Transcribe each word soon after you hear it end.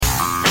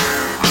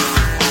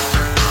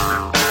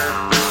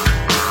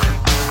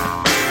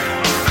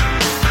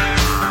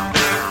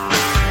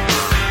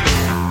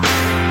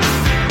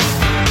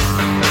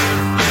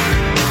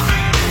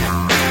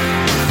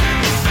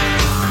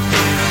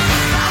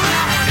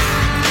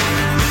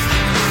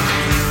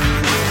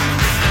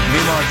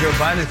Joe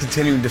Biden is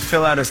continuing to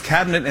fill out his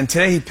cabinet, and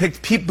today he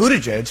picked Pete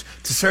Buttigieg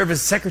to serve as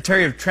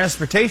Secretary of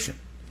Transportation.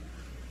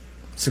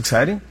 It's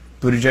exciting.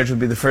 Buttigieg will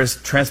be the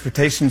first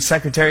transportation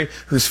secretary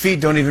whose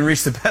feet don't even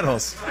reach the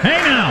pedals. Hey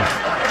now!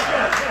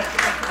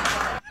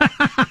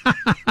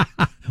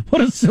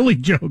 What a silly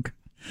joke.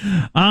 We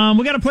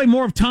got to play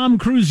more of Tom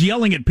Cruise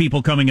yelling at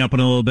people coming up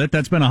in a little bit.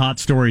 That's been a hot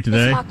story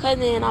today. It's my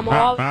cousin. I'm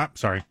all...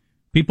 Sorry.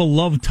 People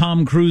love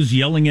Tom Cruise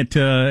yelling at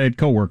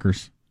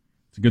coworkers.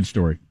 It's a good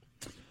story.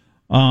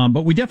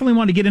 But we definitely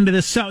want to get into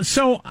this.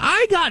 So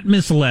I got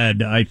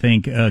misled, I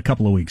think, a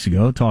couple of weeks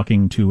ago,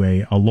 talking to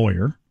a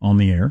lawyer on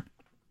the air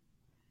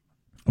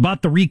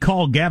about the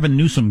Recall Gavin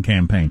Newsom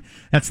campaign.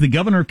 That's the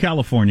governor of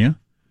California,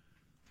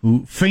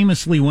 who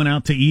famously went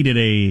out to eat at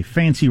a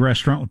fancy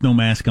restaurant with no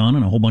mask on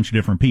and a whole bunch of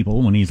different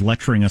people when he's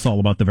lecturing us all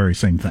about the very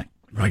same thing.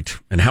 Right.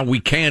 And how you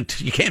can't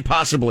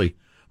possibly...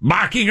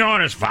 Barking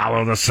orders,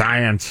 follow the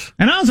science.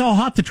 And I was all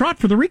hot to trot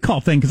for the recall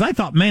thing because I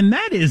thought, man,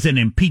 that is an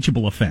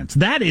impeachable offense.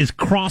 That is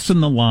crossing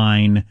the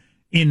line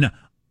in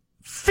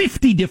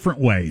 50 different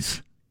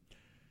ways.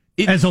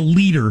 As a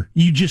leader,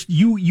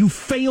 you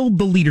failed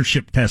the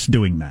leadership test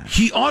doing that.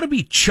 He ought to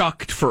be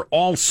chucked for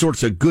all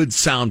sorts of good,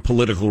 sound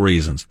political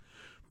reasons.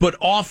 But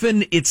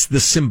often it's the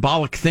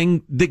symbolic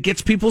thing that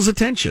gets people's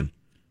attention.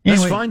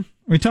 That's fine.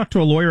 We talked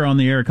to a lawyer on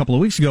the air a couple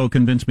of weeks ago who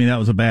convinced me that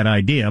was a bad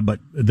idea, but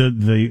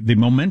the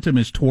momentum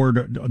is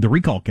toward the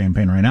recall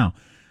campaign right now,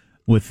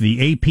 with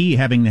the AP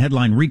having the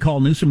headline,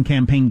 Recall Newsom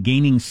campaign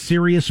gaining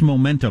serious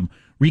momentum.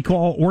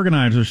 Recall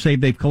organizers say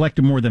they've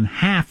collected more than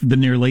half the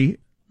nearly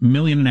 1.5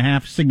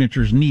 million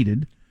signatures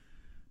needed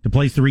to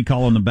place the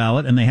recall on the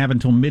ballot, and they have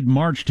until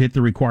mid-March to hit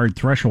the required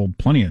threshold.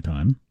 Plenty of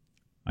time,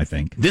 I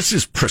think. This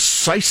is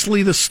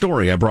precisely the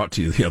story I brought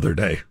to you the other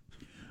day.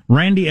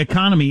 Randy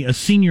Economy, a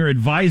senior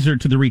advisor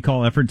to the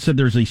recall effort, said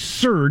there's a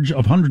surge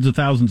of hundreds of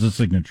thousands of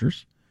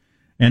signatures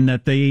and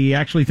that they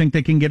actually think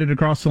they can get it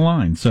across the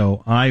line.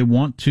 So I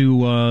want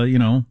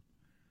to,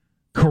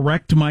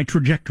 correct my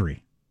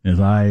trajectory, as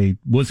I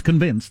was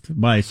convinced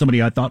by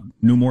somebody I thought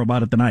knew more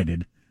about it than I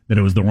did that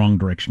it was the wrong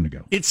direction to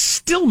go. It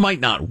still might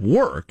not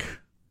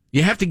work.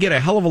 You have to get a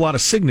hell of a lot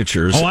of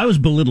signatures. Oh, I was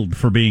belittled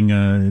for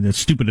being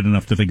stupid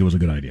enough to think it was a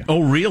good idea.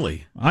 Oh,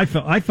 really? I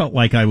felt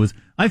like I was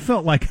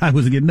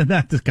getting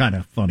that's kind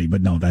of funny,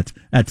 but no,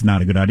 that's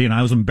not a good idea. And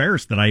I was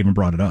embarrassed that I even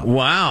brought it up.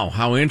 Wow,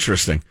 how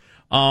interesting.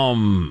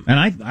 And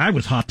I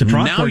was hot to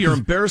trot. Now you're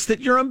embarrassed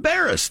that you're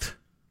embarrassed.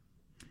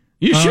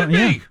 You should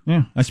be.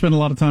 Yeah, I spend a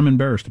lot of time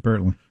embarrassed,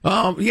 apparently.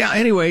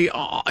 Anyway,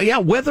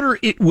 whether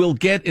it will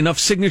get enough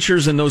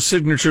signatures and those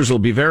signatures will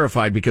be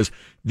verified, because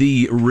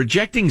the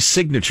rejecting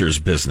signatures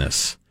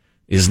business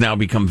is now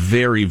become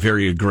very,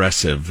 very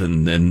aggressive,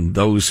 and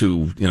those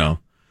who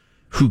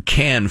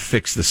can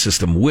fix the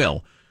system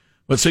will.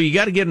 But so you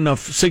got to get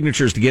enough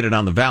signatures to get it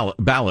on the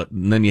ballot,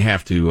 and then you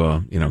have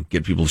to,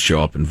 get people to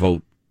show up and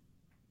vote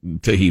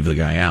to heave the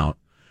guy out.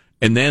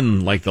 And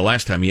then, like the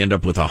last time, you end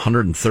up with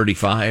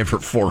 135 or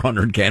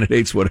 400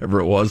 candidates, whatever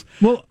it was.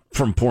 Well,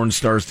 from porn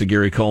stars to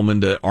Gary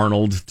Coleman to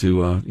Arnold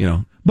to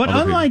But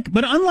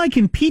unlike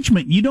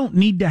impeachment, you don't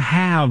need to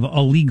have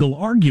a legal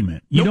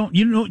argument. You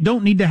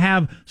don't need to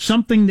have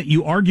something that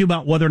you argue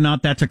about whether or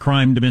not that's a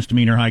crime,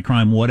 misdemeanor, high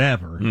crime,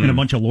 whatever. And a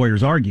bunch of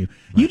lawyers argue.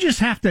 Right. You just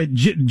have to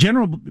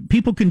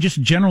people can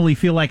just generally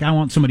feel like I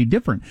want somebody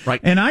different. Right.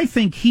 And I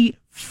think he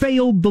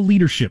failed the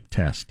leadership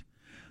test.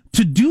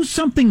 To do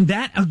something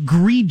that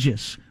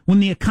egregious when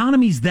the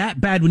economy's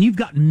that bad, when you've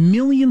got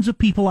millions of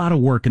people out of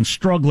work and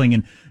struggling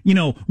and,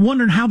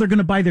 wondering how they're going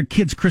to buy their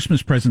kids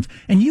Christmas presents,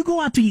 and you go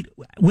out to eat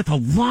with a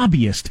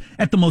lobbyist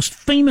at the most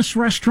famous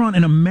restaurant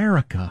in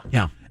America.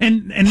 Yeah.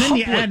 And then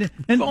you add...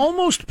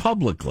 almost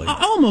publicly.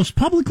 Almost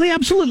publicly,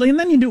 absolutely. And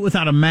then you do it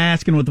without a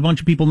mask and with a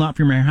bunch of people not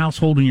from your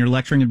household and you're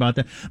lecturing about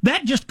that.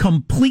 That just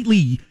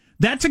completely...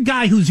 That's a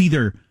guy who's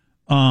either...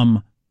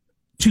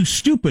 too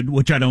stupid,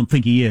 which I don't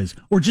think he is,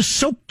 or just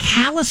so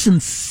callous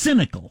and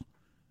cynical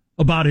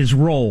about his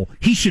role.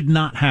 He should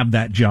not have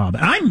that job.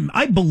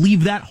 I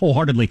believe that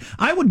wholeheartedly.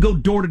 I would go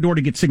door to door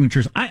to get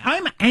signatures.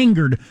 I'm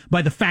angered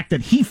by the fact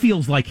that he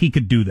feels like he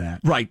could do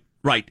that.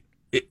 Right.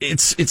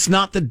 It's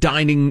not the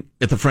dining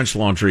at the French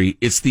Laundry.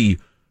 It's the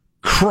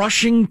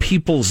crushing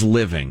people's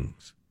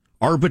livings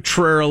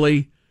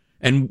arbitrarily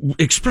and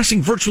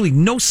expressing virtually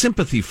no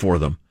sympathy for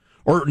them,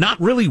 or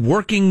not really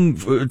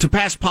working to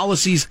pass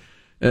policies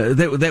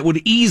that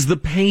would ease the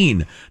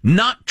pain,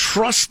 not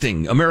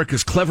trusting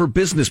America's clever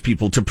business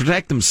people to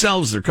protect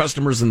themselves, their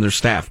customers, and their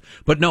staff.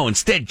 But no,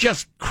 instead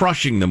just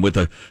crushing them with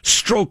a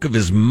stroke of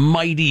his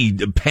mighty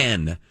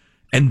pen.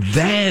 And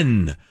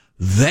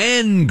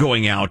then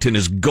going out in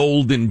his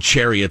golden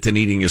chariot and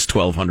eating his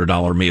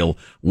 $1,200 meal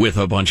with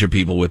a bunch of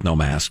people with no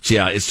masks.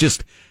 Yeah, it's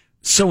just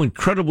so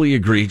incredibly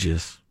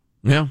egregious.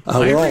 Yeah,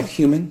 we're all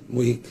human.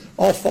 We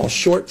all fall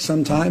short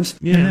sometimes.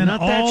 Yeah, not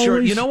that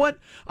short. You know what?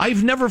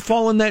 I've never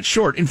fallen that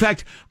short. In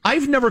fact,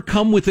 I've never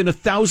come within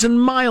 1,000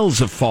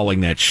 miles of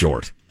falling that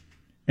short.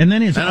 And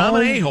I'm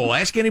an a-hole.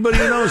 Ask anybody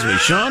who knows me.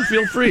 Sean,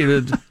 feel free.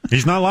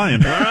 He's not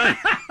lying. All right.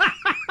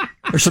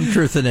 There's some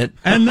truth in it.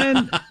 And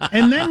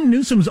then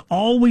Newsom's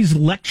always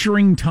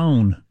lecturing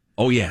tone.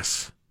 Oh,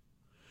 yes.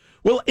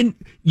 Well, and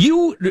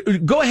you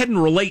go ahead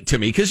and relate to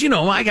me, because,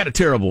 I got a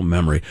terrible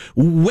memory.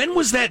 When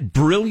was that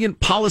brilliant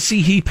policy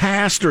he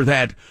passed, or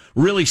that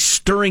really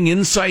stirring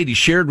insight he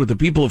shared with the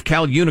people of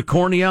Cal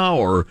Unicornia?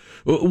 Or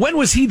when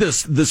was he the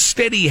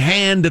steady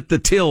hand at the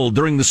till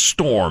during the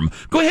storm?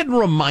 Go ahead and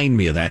remind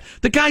me of that.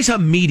 The guy's a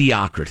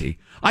mediocrity.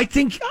 I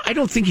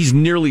don't think he's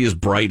nearly as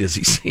bright as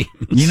he seems.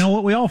 You know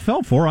what we all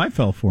fell for? I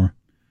fell for.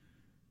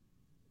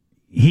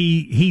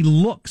 He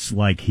looks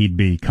like he'd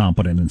be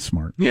competent and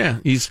smart. Yeah,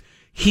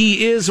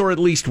 he is, or at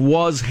least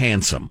was,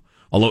 handsome.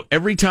 Although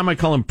every time I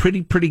call him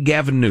pretty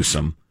Gavin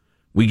Newsom,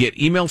 we get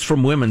emails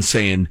from women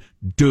saying,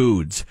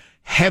 dudes,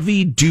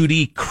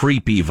 heavy-duty,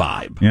 creepy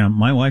vibe. Yeah,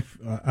 my wife,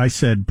 I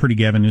said pretty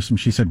Gavin Newsom.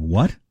 She said,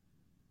 what?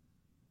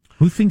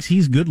 Who thinks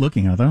he's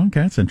good-looking? I thought,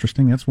 okay, that's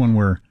interesting. That's one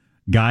where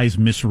guys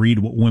misread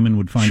what women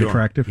would find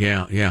attractive.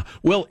 Yeah.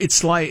 Well,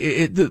 it's like,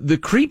 the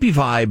creepy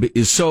vibe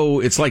is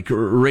it's like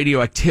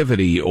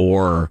radioactivity,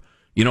 or...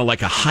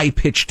 like a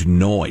high-pitched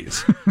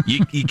noise.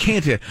 You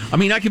can't...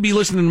 I could be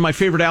listening to my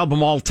favorite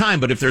album all the time,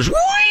 but if there's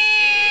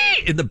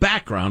whee in the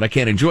background, I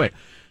can't enjoy it.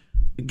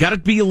 Got to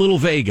be a little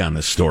vague on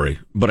this story,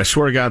 but I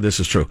swear to God, this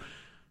is true.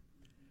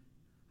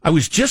 I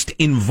was just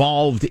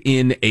involved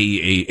in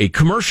a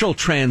commercial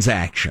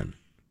transaction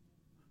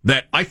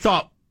that I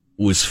thought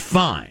was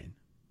fine,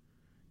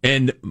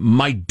 and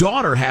my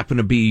daughter happened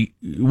to be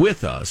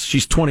with us.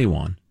 She's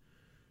 21,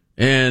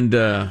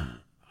 and...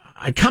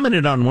 I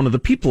commented on one of the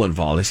people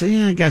involved. I said,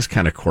 that guy's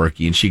kind of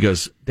quirky. And she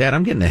goes, Dad,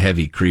 I'm getting a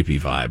heavy, creepy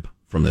vibe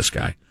from this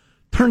guy.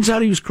 Turns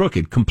out he was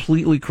crooked,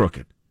 completely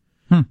crooked.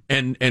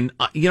 And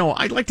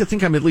I'd like to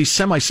think I'm at least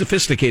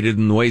semi-sophisticated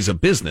in the ways of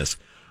business.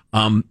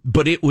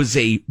 But it was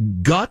a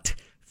gut,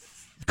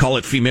 call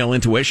it female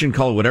intuition,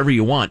 call it whatever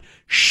you want.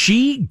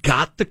 She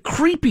got the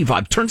creepy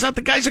vibe. Turns out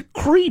the guy's a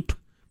creep,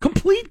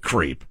 complete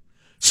creep.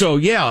 So,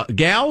 yeah,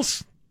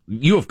 gals,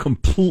 you've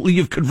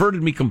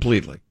converted me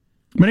completely.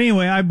 But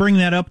anyway, I bring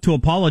that up to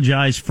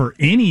apologize for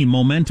any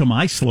momentum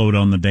I slowed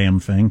on the damn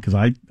thing, because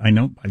I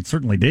know I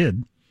certainly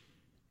did.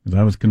 Because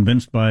I was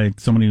convinced by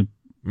somebody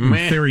who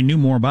in theory knew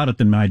more about it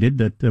than I did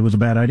that it was a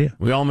bad idea.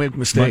 We all make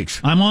mistakes.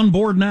 But I'm on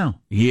board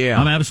now.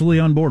 Yeah. I'm absolutely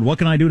on board. What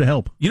can I do to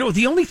help?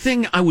 The only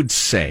thing I would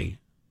say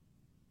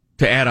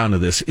to add on to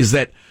this is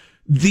that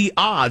the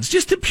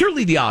odds,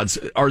 purely the odds,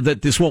 are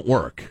that this won't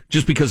work.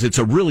 Just because it's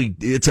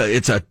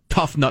a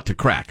tough nut to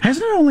crack.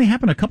 Hasn't it only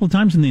happened a couple of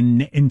times in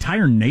the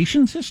entire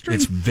nation's history?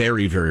 It's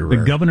very, very rare.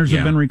 The governors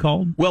have been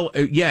recalled? Well,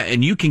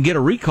 and you can get a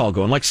recall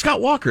going. Like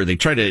Scott Walker, they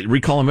try to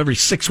recall him every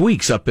 6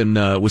 weeks up in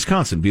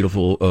Wisconsin,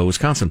 beautiful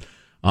Wisconsin.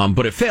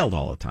 But it failed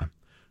all the time.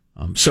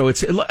 So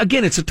it's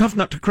a tough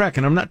nut to crack,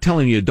 and I'm not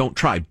telling you don't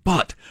try.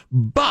 But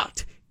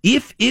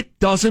if it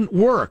doesn't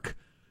work,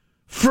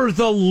 for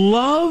the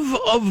love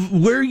of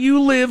where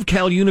you live,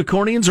 Cal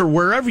Unicornians, or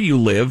wherever you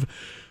live,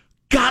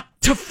 got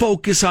to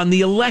focus on the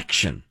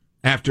election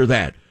after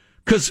that.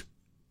 Because,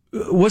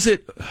 was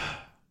it...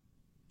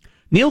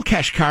 Neil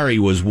Kashkari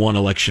was one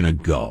election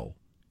ago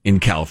in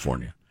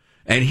California,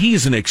 and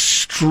he's an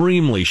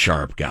extremely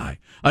sharp guy.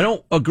 I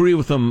don't agree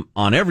with him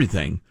on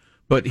everything,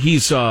 but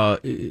he's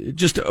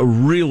just a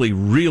really,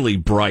 really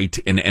bright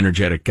and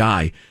energetic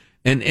guy.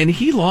 And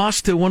he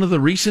lost to one of the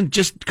recent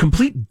just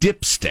complete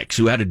dipsticks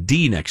who had a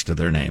D next to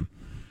their name.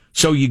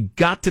 So you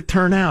got to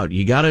turn out.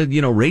 You got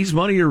to, raise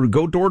money or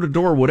go door to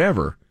door,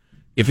 whatever,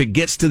 if it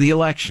gets to the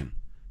election.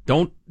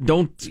 Don't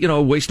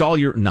waste all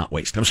your, not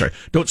waste, I'm sorry.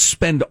 Don't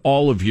spend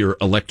all of your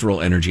electoral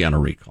energy on a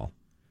recall.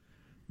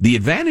 The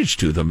advantage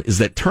to them is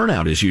that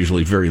turnout is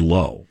usually very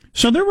low.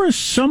 So there were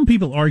some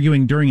people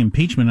arguing during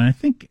impeachment, and I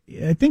think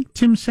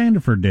Tim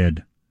Sandefur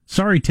did.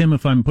 Sorry, Tim,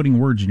 if I'm putting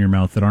words in your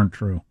mouth that aren't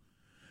true.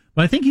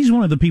 But I think he's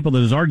one of the people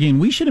that is arguing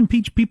we should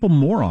impeach people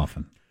more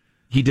often.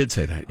 He did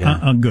say that,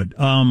 yeah. Good.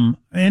 I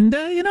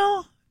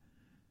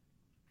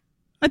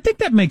think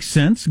that makes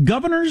sense.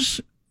 Governors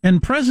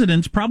and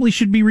presidents probably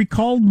should be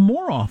recalled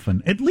more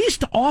often, at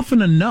least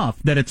often enough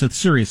that it's a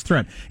serious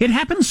threat. It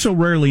happens so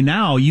rarely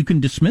now, you can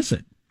dismiss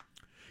it.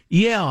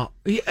 Yeah,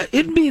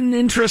 it'd be an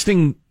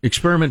interesting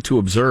experiment to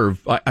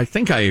observe. I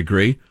think I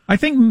agree. I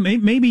think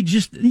maybe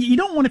just, you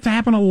don't want it to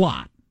happen a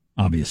lot,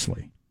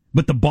 obviously.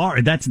 But the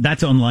bar, that's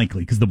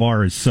unlikely because the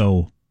bar is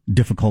so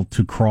difficult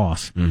to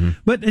cross. Mm-hmm.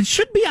 But it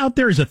should be out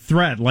there as a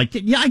threat. Like,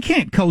 I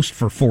can't coast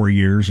for 4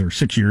 years or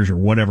 6 years or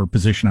whatever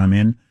position I'm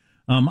in.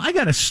 I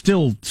got to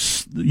still,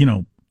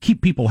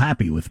 keep people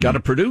happy with me. Got to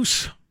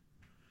produce.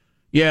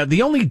 Yeah,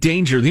 the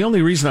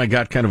only reason I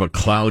got kind of a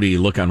cloudy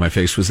look on my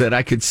face was that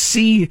I could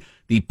see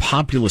the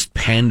populist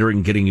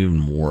pandering getting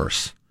even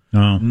worse.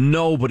 Oh.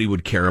 Nobody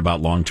would care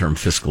about long-term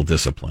fiscal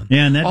discipline.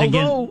 Yeah, and that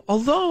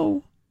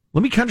although,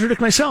 let me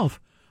contradict myself.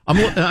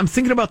 I'm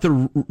thinking about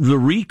the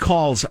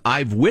recalls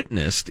I've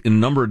witnessed in a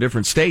number of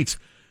different states,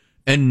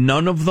 and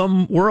none of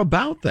them were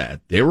about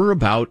that. They were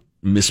about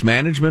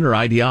mismanagement or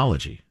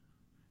ideology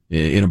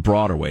in a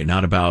broader way,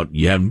 not about,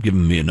 you haven't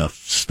given me enough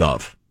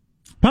stuff.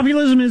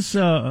 Populism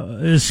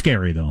is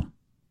scary, though.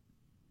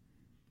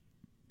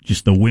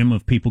 just the whim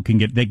of people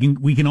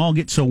we can all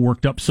get so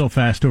worked up so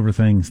fast over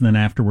things, and then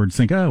afterwards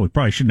think, oh, we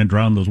probably shouldn't have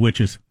drowned those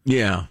witches.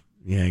 Yeah,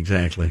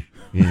 exactly.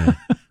 Yeah.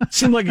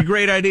 Seemed like a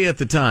great idea at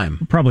the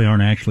time. Probably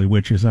aren't actually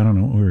witches. I don't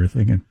know what we were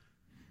thinking.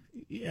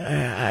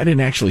 Yeah, I didn't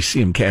actually see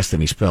him cast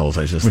any spells.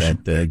 I just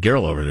that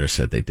girl over there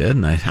said they did,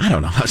 and I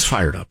don't know. I was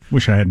fired up.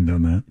 Wish I hadn't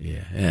done that.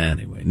 Yeah.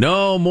 Anyway,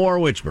 no more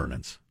witch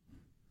burnings.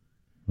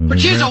 But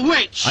she's a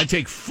witch. I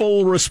take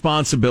full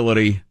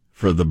responsibility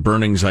for the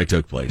burnings I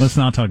took place. Let's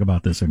not talk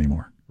about this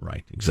anymore.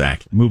 Right.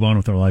 Exactly. Move on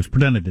with our lives.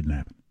 Pretend it didn't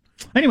happen.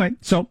 Anyway,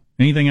 so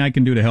anything I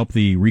can do to help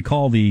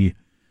recall the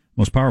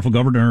most powerful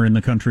governor in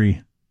the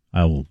country,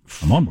 I'm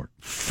on board.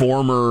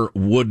 Former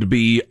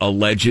would-be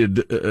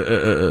alleged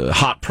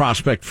hot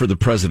prospect for the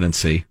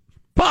presidency.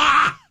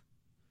 Bah!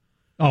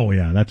 Oh,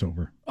 yeah, that's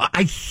over.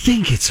 I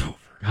think it's over.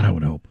 God, I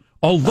would hope.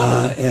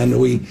 Although... and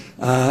we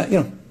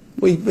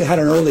had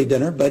an early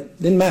dinner,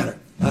 but didn't matter.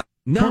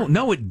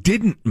 No, it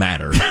didn't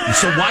matter.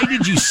 So why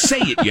did you say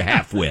it, you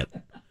half-wit?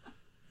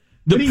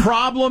 The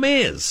problem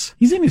is...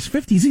 He's in his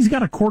 50s. He's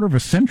got a quarter of a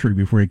century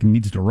before he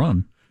needs to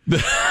run.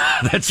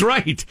 That's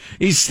right.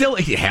 He's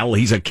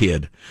a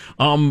kid.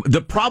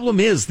 The problem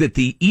is that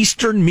the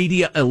Eastern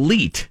media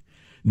elite,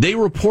 they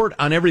report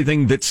on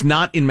everything that's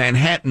not in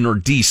Manhattan or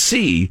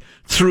D.C.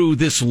 through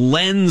this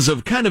lens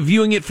of kind of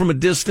viewing it from a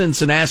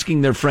distance and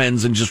asking their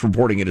friends and just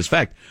reporting it as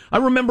fact. I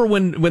remember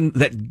when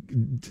that,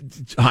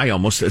 I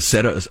almost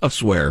said a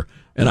swear,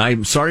 and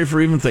I'm sorry for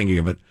even thinking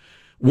of it,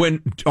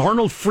 when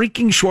Arnold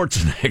freaking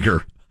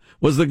Schwarzenegger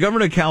was the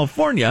governor of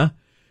California.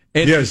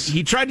 And yes.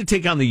 He tried to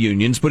take on the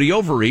unions, but he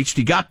overreached.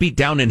 He got beat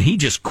down, and he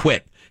just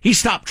quit. He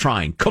stopped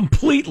trying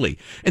completely.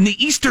 And the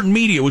Eastern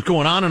media was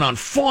going on and on,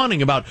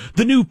 fawning about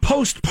the new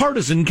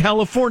post-partisan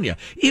California.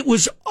 It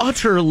was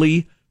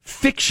utterly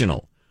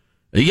fictional.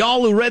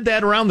 Y'all who read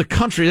that around the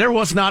country, there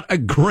was not a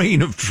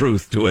grain of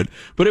truth to it.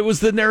 But it was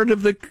the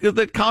narrative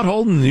that caught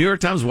hold in the New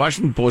York Times,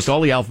 Washington Post,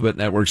 all the alphabet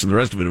networks, and the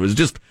rest of it. It was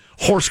just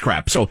horse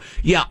crap. So,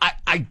 yeah,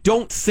 I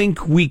don't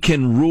think we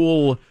can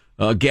rule...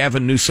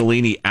 Gavin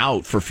Mussolini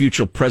out for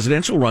future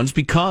presidential runs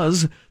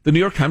because the New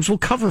York Times will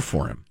cover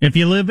for him. If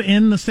you live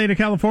in the state of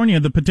California,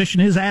 the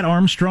petition is at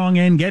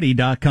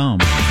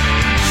ArmstrongandGetty.com.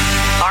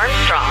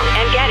 Armstrong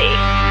and Getty.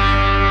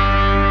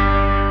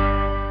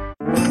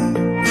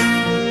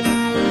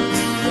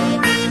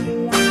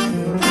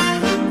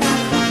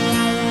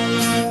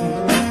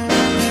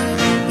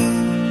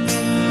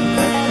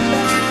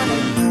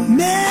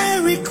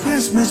 Merry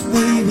Christmas,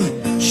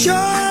 baby.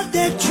 Sure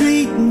they're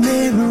treating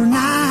me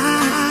nice.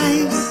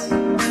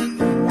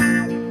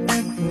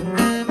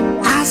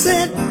 I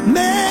said,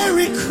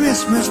 Merry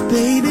Christmas,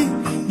 baby.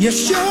 You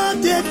sure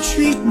did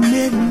treat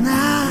me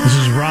nice. This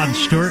is Rod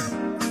Stewart.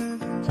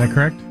 Is that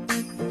correct?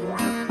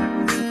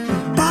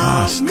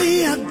 Bought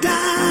me a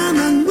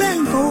diamond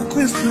ring for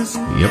Christmas.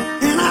 Yep.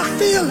 And I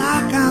feel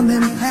like I'm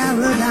in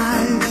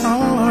paradise.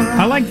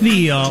 I like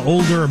the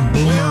older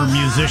boomer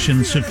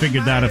musicians who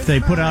figured that if they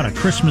put out a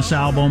Christmas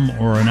album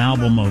or an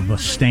album of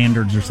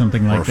standards or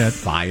something like that.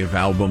 5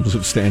 albums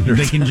of standards.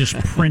 They can just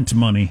print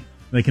money.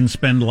 They can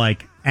spend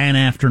like an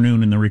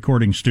afternoon in the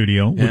recording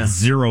studio with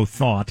zero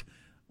thought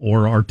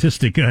or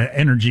artistic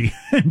energy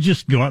and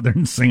just go out there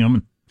and sing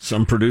them.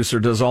 Some producer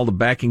does all the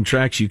backing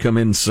tracks. You come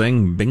in and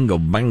sing bingo,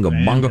 bango,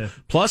 bongo.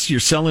 Plus, you're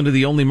selling to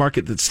the only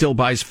market that still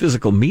buys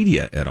physical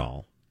media at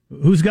all.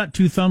 Who's got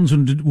 2 thumbs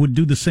and would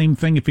do the same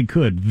thing if he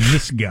could?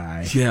 This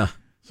guy. Yeah.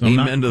 So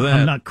Amen to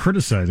that. I'm not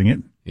criticizing it.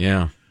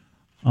 Yeah.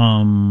 I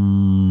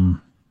don't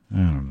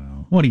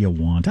know. What do you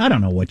want? I don't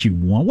know what you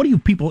want. What do you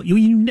people?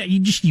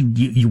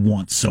 You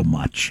want so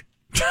much.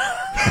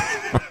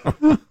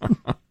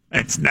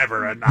 It's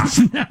never enough.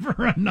 It's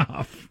never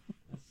enough.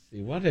 Let's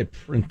see, why did I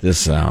print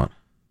this out?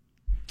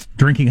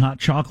 Drinking hot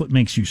chocolate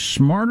makes you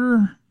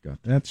smarter.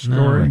 Got that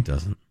story. No, it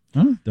doesn't.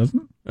 Oh, it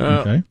doesn't?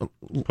 Okay.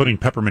 Putting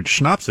peppermint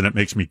schnapps in it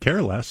makes me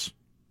care less.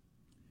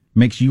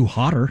 Makes you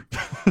hotter.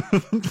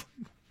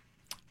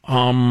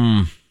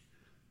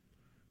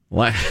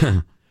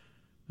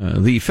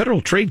 The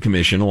Federal Trade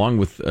Commission, along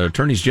with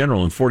attorneys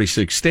general in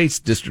 46 states,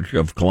 District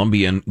of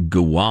Columbia, and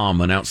Guam,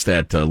 announced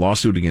that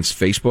lawsuit against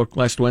Facebook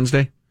last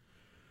Wednesday.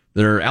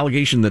 Their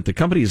allegation that the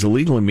company is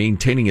illegally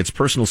maintaining its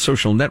personal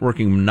social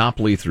networking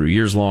monopoly through a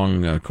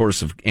years-long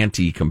course of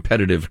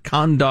anti-competitive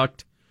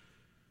conduct,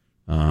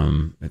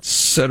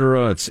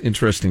 etc. It's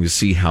interesting to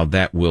see how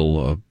that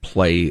will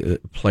play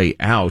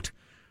out.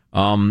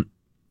 The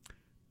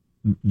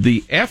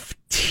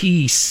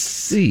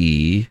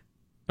FTC...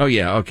 Oh,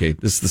 yeah, okay,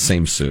 this is the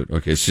same suit.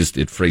 Okay, it's just,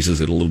 it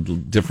phrases it a little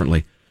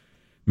differently.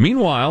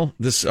 Meanwhile,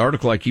 this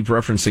article I keep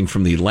referencing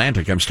from The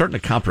Atlantic, I'm starting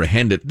to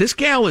comprehend it. This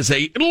gal is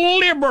a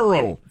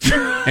liberal,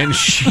 and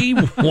she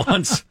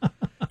wants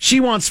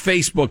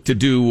Facebook to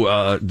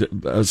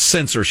do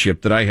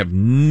censorship that I have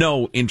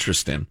no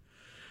interest in.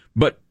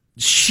 But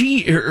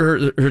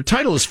her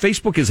title is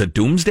Facebook is a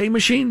Doomsday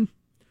Machine.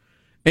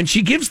 And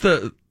she gives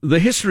the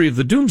history of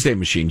the Doomsday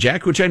Machine,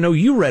 Jack, which I know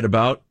you read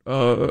about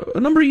a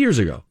number of years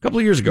ago, a couple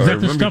of years ago. Is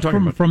that the stuff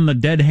from the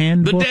Dead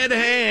Hand book? The Dead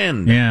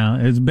Hand. Yeah,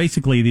 it's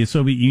basically the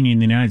Soviet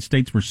Union and the United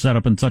States were set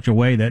up in such a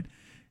way that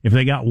if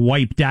they got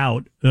wiped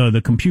out,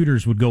 the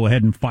computers would go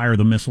ahead and fire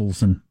the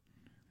missiles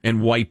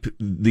and wipe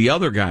the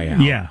other guy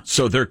out. Yeah.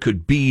 So there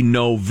could be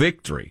no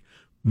victory,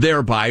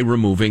 thereby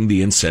removing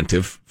the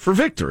incentive for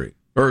victory,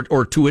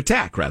 or to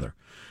attack, rather.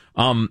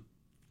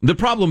 The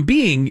problem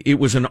being, it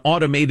was an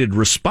automated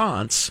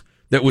response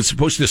that was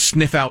supposed to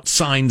sniff out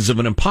signs of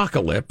an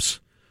apocalypse,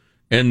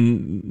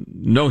 and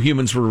no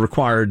humans were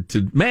required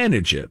to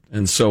manage it.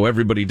 And so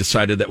everybody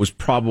decided that was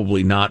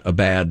probably not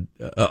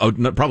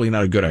probably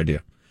not a good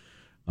idea.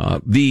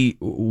 The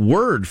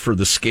word for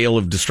the scale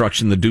of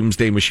destruction the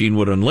Doomsday Machine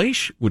would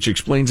unleash, which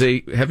explains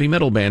a heavy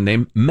metal band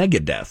named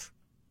Megadeth.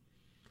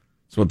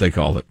 That's what they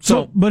called it.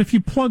 But if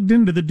you plugged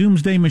into the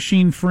Doomsday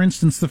Machine, for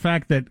instance, the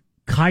fact that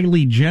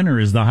Kylie Jenner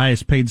is the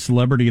highest paid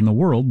celebrity in the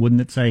world, wouldn't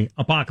it say,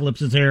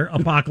 apocalypse is here,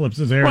 apocalypse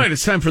is here? Right,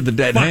 it's time for the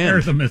dead hand.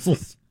 Fire the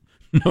missiles.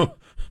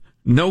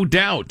 No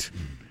doubt.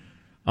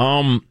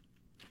 So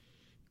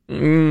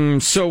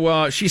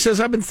she says,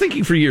 I've been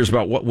thinking for years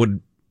about what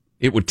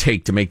it would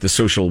take to make the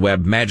social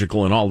web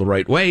magical in all the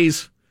right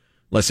ways,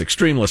 less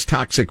extreme, less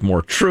toxic,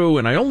 more true.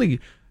 And I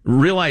only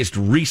realized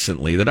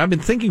recently that I've been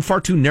thinking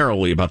far too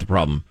narrowly about the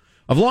problem.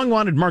 I've long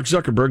wanted Mark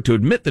Zuckerberg to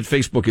admit that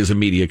Facebook is a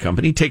media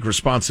company, take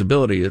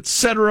responsibility,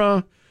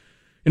 etc.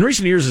 In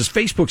recent years, as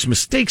Facebook's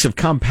mistakes have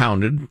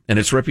compounded and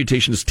its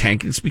reputation has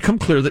tanked, it's become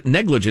clear that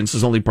negligence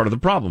is only part of the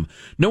problem.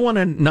 No one,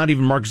 and not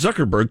even Mark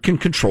Zuckerberg, can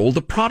control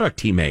the product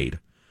he made.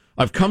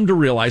 I've come to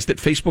realize that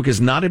Facebook is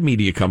not a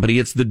media company,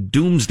 it's the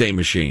Doomsday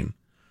Machine.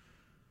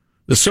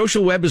 The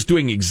social web is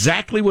doing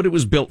exactly what it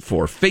was built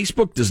for.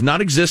 Facebook does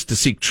not exist to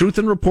seek truth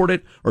and report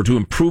it, or to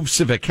improve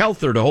civic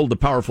health, or to hold the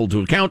powerful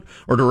to account,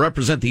 or to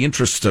represent the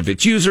interests of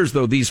its users,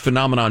 though these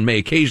phenomena may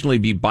occasionally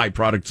be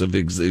byproducts of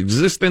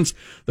existence.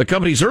 The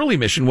company's early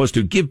mission was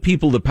to give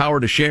people the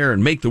power to share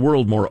and make the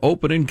world more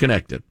open and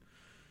connected.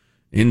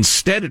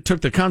 Instead, it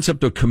took the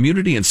concept of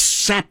community and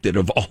sapped it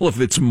of all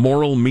of its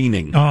moral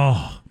meaning.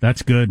 Oh,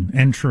 that's good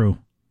and true.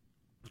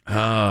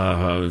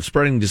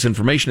 Spreading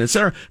disinformation,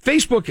 etc.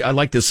 Facebook, I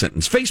like this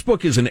sentence.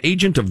 Facebook is an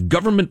agent of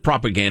government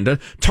propaganda,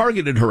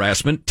 targeted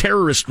harassment,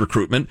 terrorist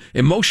recruitment,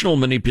 emotional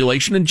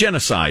manipulation, and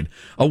genocide.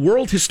 A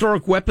world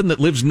historic weapon that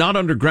lives not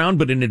underground,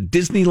 but in a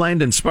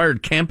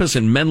Disneyland-inspired campus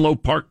in Menlo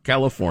Park,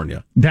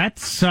 California.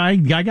 That's I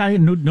got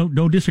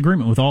no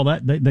disagreement with all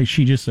that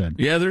she just said.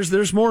 Yeah,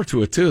 there's more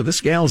to it too. This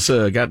gal's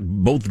got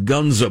both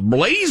guns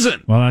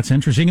blazing. Well, that's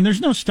interesting, and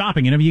there's no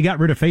stopping it. If you got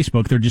rid of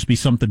Facebook, there'd just be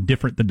something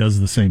different that does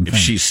the same thing. If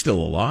she's still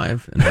alive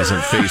and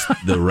hasn't faced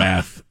the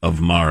wrath of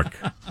Mark.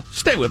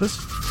 Stay with us.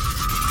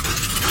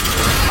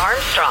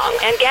 Armstrong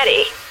and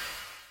Getty.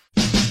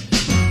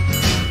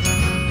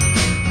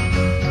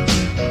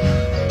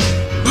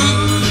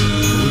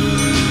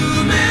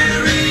 Ooh,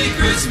 Merry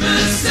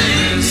Christmas,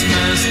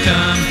 Christmas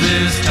comes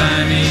this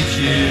time each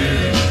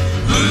year.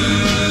 Ooh,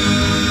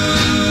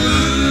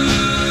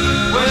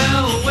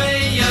 well,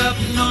 way up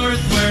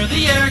north where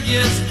the air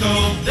gets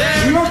cold,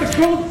 there. We are the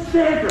gold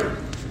standard.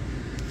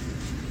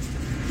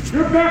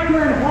 You're back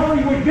here in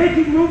Hollywood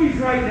making movies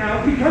right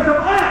now because of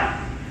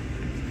us.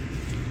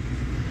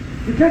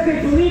 Because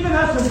they believe in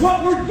us and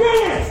what we're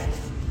doing.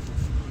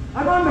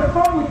 I'm on the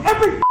phone with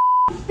every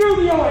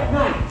studio at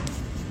night.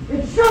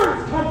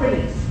 Insurance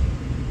companies.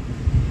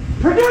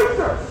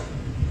 Producers.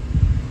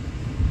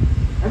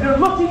 And they're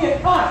looking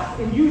at us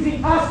and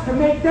using us to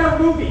make their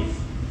movies.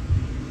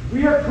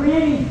 We are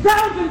creating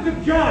thousands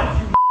of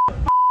jobs,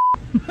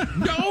 you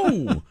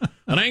No!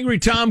 An angry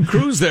Tom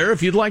Cruise there.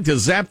 If you'd like to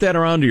zap that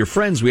around to your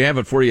friends, we have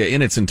it for you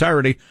in its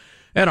entirety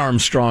at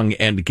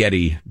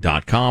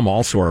ArmstrongandGetty.com.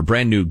 Also, our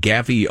brand new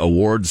Gaffey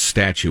Awards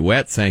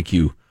statuette. Thank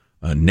you,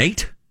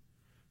 Nate,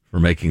 for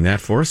making that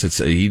for us.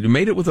 He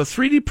made it with a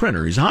 3D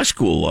printer. He's a high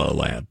school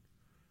lad,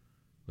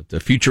 but a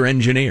future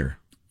engineer.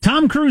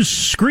 Tom Cruise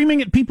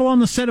screaming at people on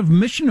the set of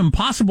Mission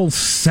Impossible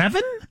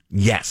 7?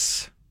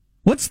 Yes.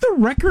 What's the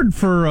record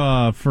for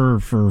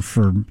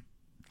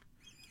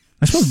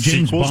I suppose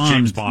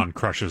James Bond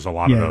crushes a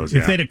lot of those.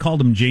 If they'd have called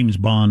him James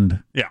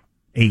Bond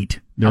 8,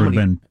 there would have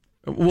been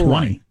 20.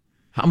 Right.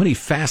 How many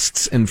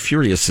Fasts and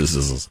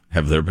Furiouses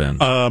have there been?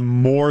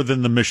 More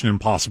than the Mission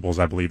Impossibles,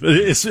 I believe.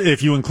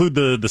 If you include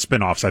the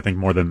spin-offs, I think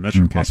more than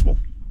Mission Impossible.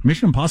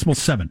 Mission Impossible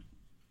 7.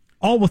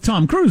 All with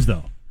Tom Cruise,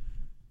 though.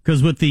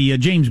 Because with the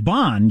James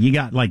Bond, you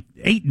got like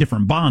 8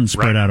 different Bonds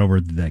spread out over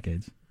the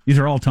decades. These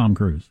are all Tom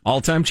Cruise.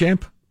 All-time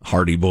champ?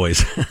 Hardy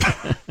Boys.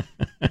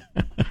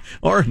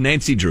 Or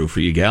Nancy Drew for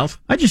you gals.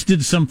 I just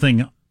did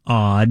something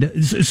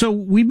odd. So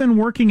we've been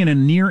working in a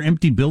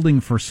near-empty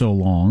building for so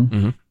long.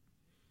 Mm-hmm.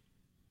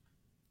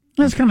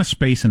 That's kind of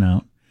spacing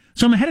out.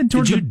 So I'm headed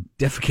towards... Did you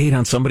defecate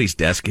on somebody's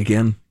desk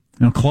again?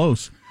 No,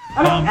 close.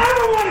 I don't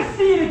ever want to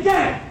see it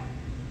again!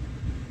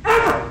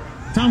 Ever!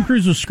 Tom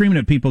Cruise was screaming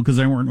at people because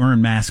they weren't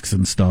wearing masks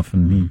and stuff,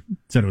 and he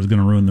said it was going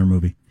to ruin their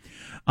movie.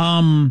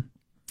 I'm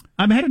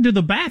headed to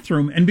the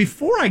bathroom, and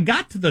before I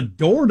got to the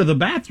door to the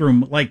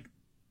bathroom, like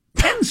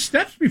 10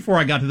 steps before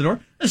I got to the door,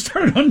 I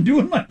started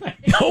undoing my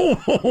pants.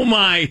 Oh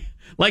my!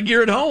 Like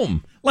you're at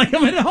home. like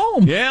I'm at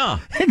home. Yeah.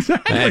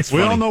 Exactly.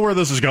 We all know where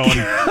this is going.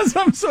 Because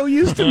I'm so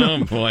used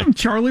to boy.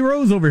 Charlie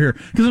Rose over here.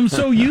 Because I'm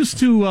so used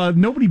to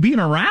nobody being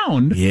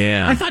around.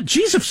 Yeah. I thought,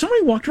 geez, if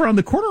somebody walked around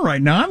the corner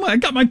right now, I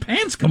got my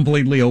pants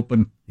completely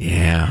open.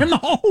 Yeah. In the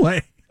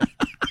hallway.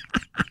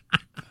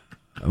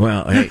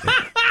 Well, hey,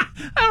 I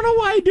don't know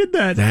why I did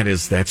that.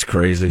 that's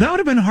crazy. That would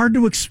have been hard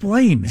to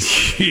explain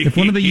if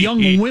one of the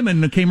young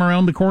women came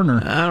around the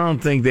corner. I don't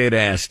think they'd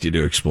asked you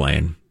to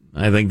explain.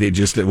 I think they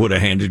just would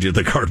have handed you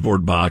the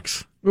cardboard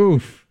box.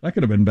 Oof, that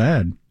could have been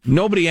bad.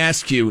 Nobody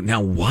asked you,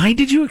 now, why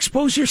did you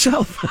expose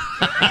yourself?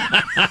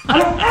 I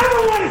don't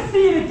ever want to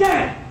see it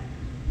again.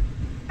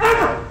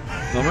 Ever.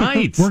 All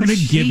right. We're going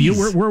to give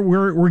you,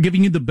 we're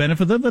giving you the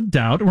benefit of the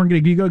doubt, and we're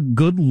going to give you a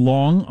good,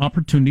 long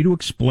opportunity to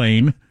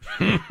explain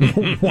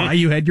why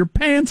you had your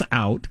pants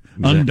out,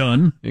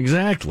 undone.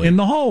 Exactly. In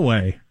the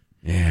hallway.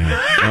 Yeah.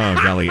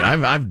 Oh, golly.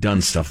 I've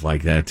done stuff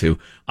like that, too.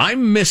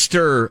 I'm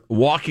Mr.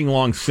 walking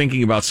along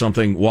thinking about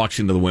something, walks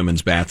into the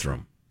women's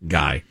bathroom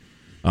guy.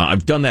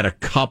 I've done that a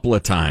couple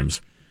of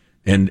times.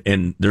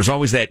 And there's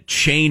always that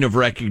chain of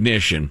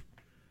recognition.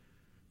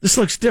 This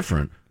looks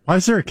different. Why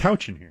is there a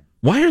couch in here?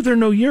 Why are there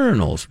no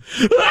urinals?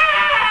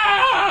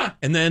 Ah!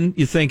 And then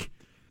you think,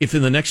 if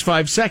in the next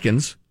 5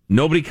 seconds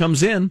nobody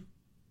comes in,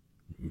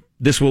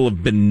 this will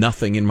have been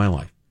nothing in my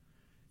life.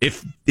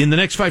 If in the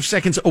next 5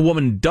 seconds a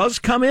woman does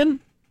come in,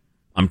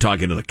 I'm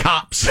talking to the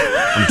cops.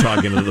 I'm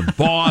talking to the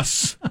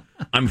boss.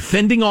 I'm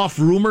fending off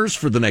rumors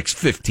for the next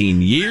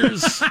 15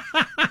 years.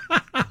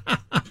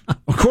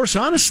 Of course,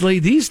 honestly,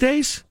 these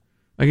days,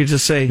 I could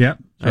just say, yep,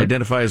 I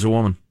identify as a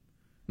woman.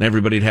 And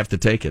everybody'd have to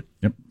take it.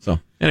 Yep. So,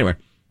 anyway.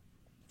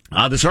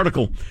 This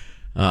article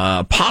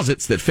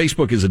posits that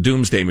Facebook is a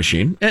doomsday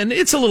machine, and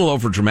it's a little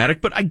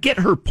overdramatic, but I get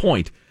her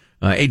point.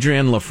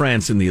 Adrienne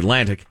LaFrance in The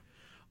Atlantic.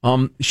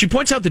 She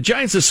points out the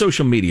giants of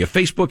social media,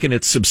 Facebook and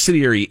its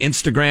subsidiary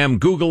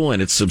Instagram, Google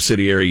and its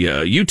subsidiary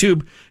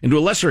YouTube, and to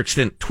a lesser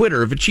extent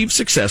Twitter, have achieved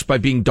success by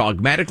being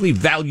dogmatically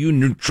value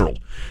neutral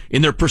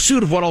in their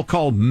pursuit of what I'll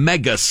call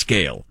mega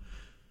scale.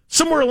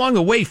 Somewhere along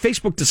the way,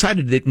 Facebook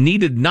decided it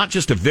needed not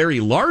just a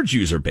very large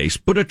user base,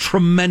 but a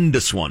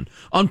tremendous one,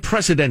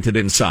 unprecedented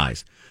in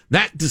size.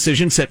 That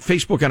decision set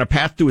Facebook on a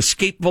path to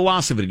escape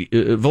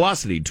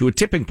velocity to a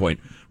tipping point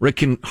where it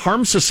can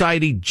harm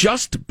society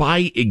just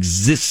by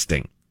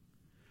existing.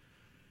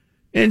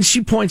 And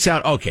she points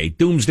out, okay,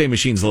 doomsday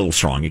machine's a little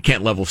strong. It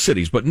can't level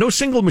cities, but no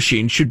single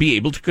machine should be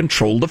able to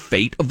control the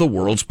fate of the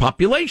world's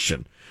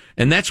population.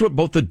 And that's what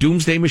both the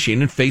doomsday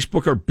machine and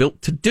Facebook are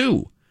built to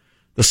do.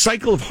 The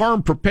cycle of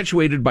harm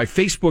perpetuated by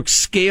Facebook's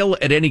scale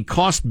at any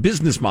cost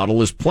business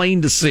model is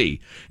plain to see.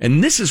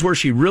 And this is where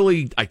she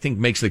really, I think,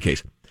 makes the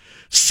case.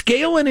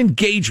 Scale and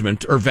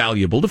engagement are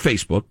valuable to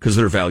Facebook because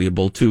they're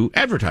valuable to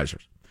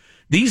advertisers.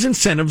 These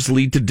incentives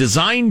lead to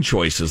design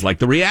choices like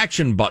the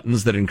reaction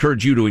buttons that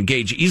encourage you to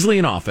engage easily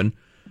and often.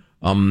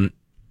 And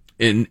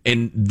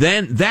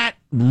then that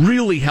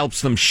really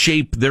helps them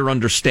shape their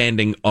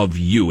understanding of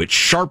you. It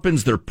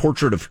sharpens their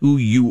portrait of who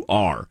you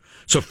are.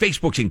 So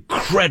Facebook's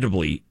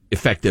incredibly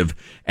effective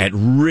at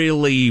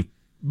really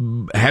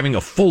having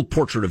a full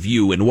portrait of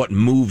you and what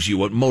moves you,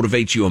 what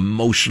motivates you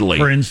emotionally.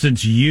 For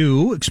instance,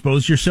 you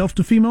expose yourself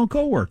to female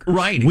coworkers.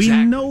 Right, We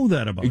exactly. know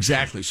that about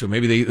Exactly. So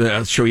maybe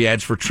they show you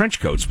ads for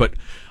trench coats. But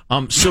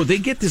so they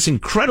get this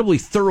incredibly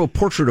thorough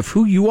portrait of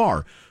who you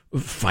are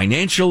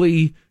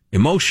financially,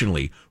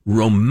 emotionally,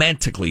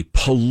 romantically,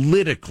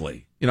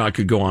 politically. You know, I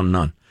could go on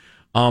and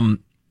on.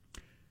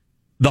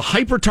 The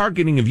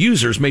hyper-targeting of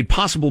users made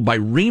possible by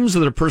reams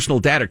of their personal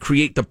data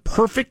create the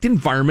perfect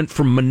environment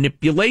for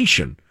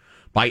manipulation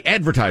by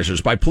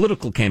advertisers, by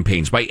political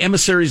campaigns, by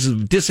emissaries of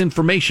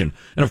disinformation,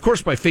 and of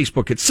course by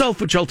Facebook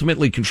itself, which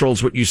ultimately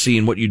controls what you see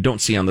and what you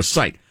don't see on the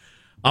site.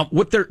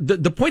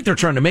 The point they're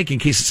trying to make, in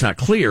case it's not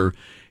clear,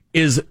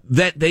 is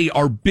that they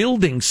are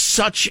building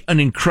such an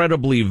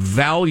incredibly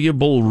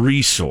valuable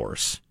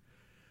resource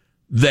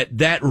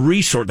that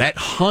resource, that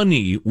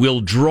honey,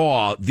 will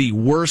draw the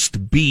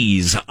worst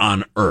bees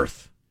on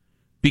earth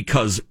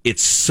because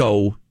it's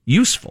so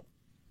useful.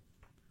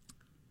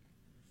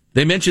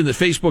 They mentioned that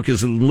Facebook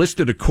has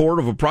enlisted a core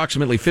of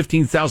approximately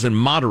 15,000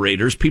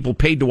 moderators, people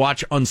paid to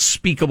watch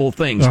unspeakable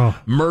things,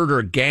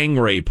 murder, gang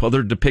rape,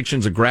 other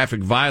depictions of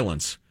graphic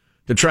violence,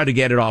 to try to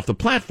get it off the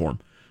platform.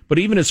 But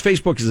even as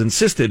Facebook has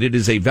insisted it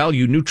is a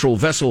value-neutral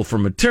vessel for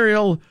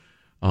material,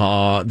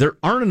 there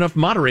aren't enough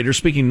moderators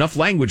speaking enough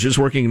languages,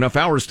 working enough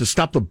hours to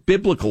stop the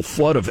biblical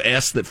flood of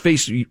S that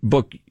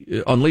Facebook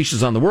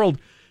unleashes on the world,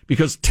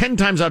 because 10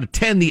 times out of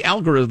 10, the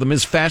algorithm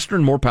is faster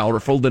and more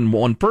powerful than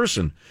one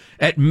person.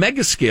 At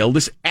megascale,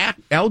 this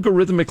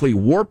algorithmically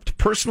warped,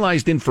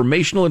 personalized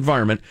informational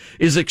environment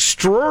is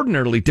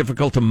extraordinarily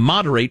difficult to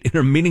moderate in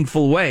a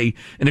meaningful way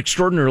and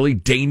extraordinarily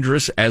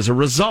dangerous as a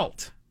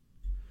result.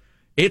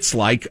 It's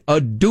like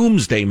a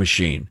doomsday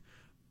machine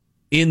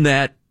in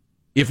that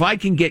if I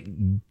can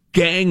get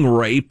gang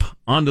rape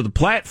onto the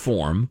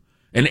platform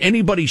and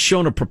anybody's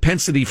shown a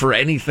propensity for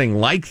anything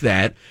like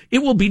that, it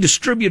will be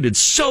distributed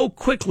so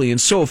quickly and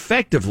so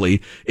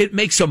effectively, it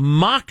makes a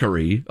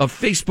mockery of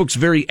Facebook's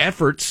very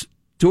efforts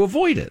to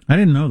avoid it. I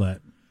didn't know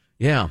that.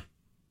 Yeah.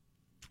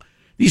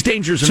 These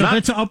dangers are so not... So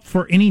it's up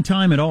for any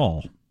time at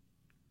all.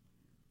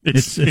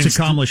 It's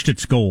accomplished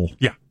its goal.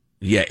 Yeah.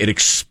 Yeah, it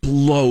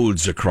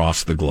explodes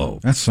across the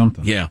globe. That's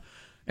something. Yeah.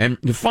 And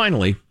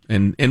finally,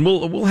 and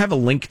we'll have a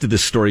link to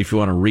this story if you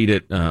want to read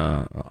it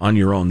on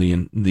your own,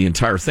 the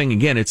entire thing.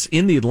 Again, it's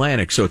in the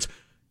Atlantic, so it's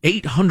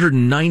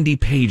 890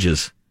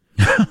 pages.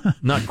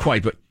 Not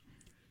quite, but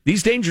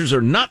these dangers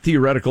are not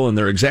theoretical, and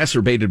they're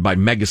exacerbated by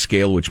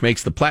megascale, which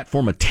makes the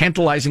platform a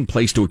tantalizing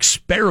place to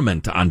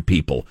experiment on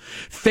people.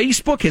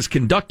 Facebook has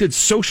conducted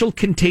social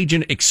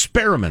contagion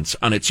experiments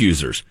on its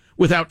users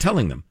without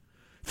telling them.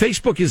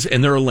 Facebook is,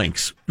 and there are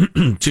links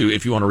to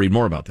if you want to read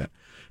more about that.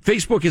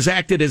 Facebook has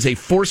acted as a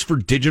force for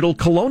digital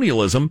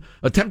colonialism,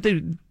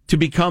 attempting to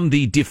become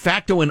the de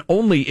facto and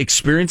only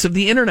experience of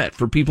the internet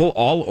for people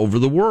all over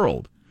the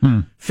world.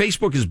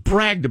 Facebook has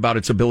bragged about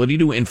its ability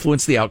to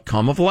influence the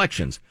outcome of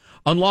elections.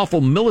 Unlawful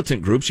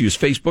militant groups use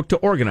Facebook to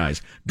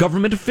organize.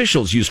 Government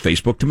officials use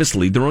Facebook to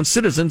mislead their own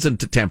citizens and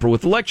to tamper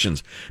with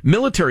elections.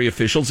 Military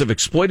officials have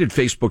exploited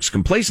Facebook's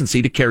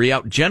complacency to carry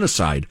out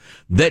genocide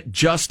that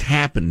just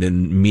happened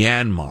in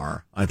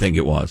Myanmar, I think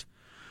it was.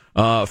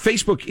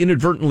 Facebook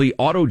inadvertently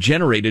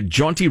auto-generated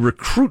jaunty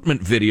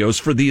recruitment videos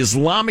for the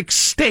Islamic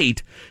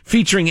State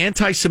featuring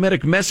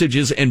anti-Semitic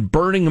messages and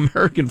burning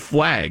American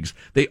flags.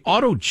 They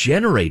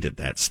auto-generated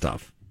that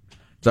stuff.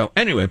 So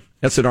anyway,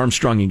 that's at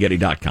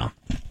ArmstrongandGetty.com.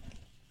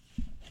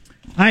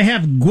 I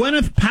have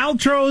Gwyneth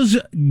Paltrow's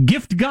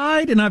gift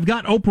guide, and I've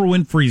got Oprah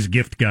Winfrey's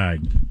gift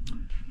guide.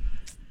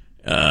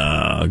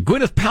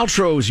 Gwyneth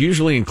Paltrow's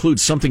usually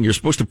includes something you're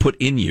supposed to put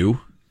in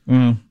you.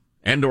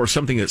 And or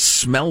something that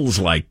smells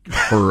like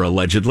her,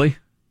 allegedly.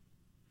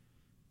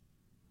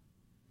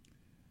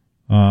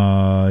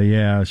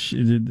 Yeah.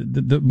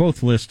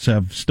 Both lists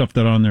have stuff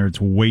that on there.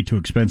 It's way too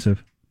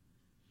expensive.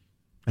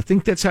 I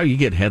think that's how you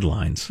get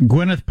headlines.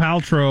 Gwyneth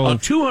Paltrow. A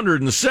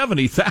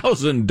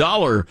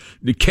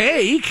 $270,000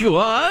 cake?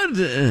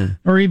 What?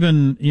 Or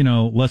even,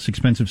 less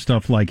expensive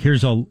stuff like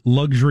here's a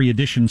luxury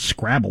edition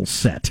Scrabble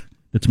set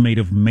that's made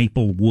of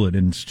maple wood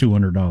and it's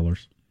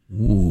 $200.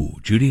 Ooh,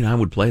 Judy and I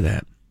would play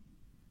that.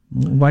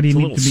 Why do you it's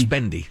need a to be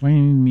spendy? Why do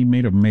you need to be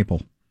made of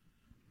maple?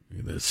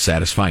 The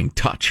satisfying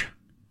touch.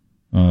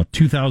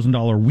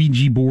 $2,000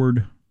 Ouija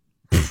board.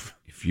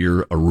 If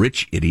you're a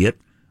rich idiot.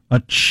 A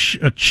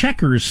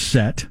checkers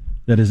set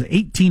that is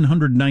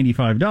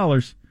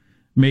 $1,895,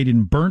 made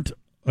in burnt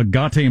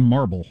agate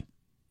marble.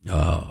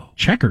 Oh,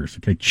 checkers.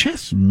 Okay,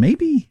 chess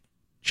maybe.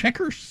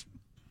 Checkers.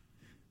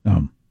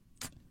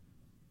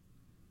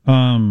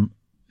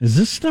 Is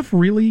this stuff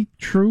really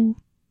true?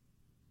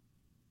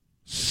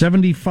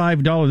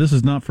 $75. This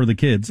is not for the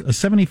kids. A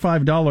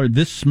 $75.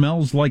 This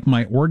smells like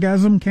my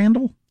orgasm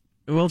candle.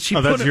 Well,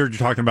 you're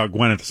talking about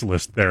Gwyneth's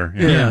list there.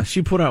 Yeah,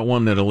 she put out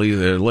one that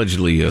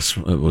allegedly was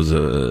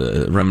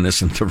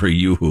reminiscent of her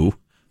Yoo-hoo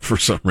for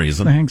some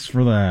reason. Thanks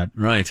for that.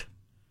 Right.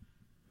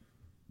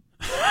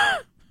 All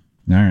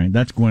right,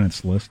 that's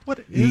Gwyneth's list.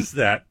 What is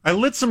that? I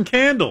lit some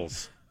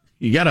candles.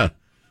 You got one of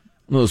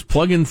those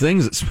plug-in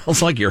things that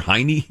smells like your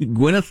hiney,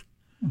 Gwyneth?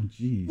 Oh,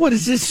 geez. What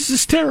is this? This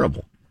is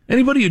terrible.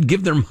 Anybody who'd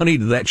give their money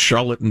to that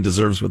charlatan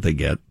deserves what they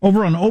get.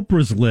 Over on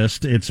Oprah's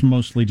list, it's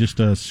mostly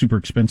just super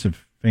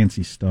expensive,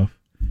 fancy stuff.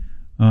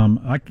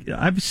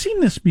 I've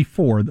seen this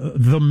before.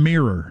 The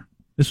mirror.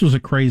 This was a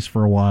craze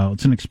for a while.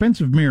 It's an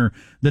expensive mirror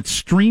that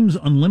streams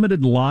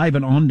unlimited live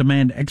and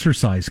on-demand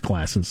exercise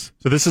classes.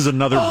 So this is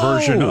another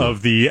version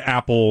of the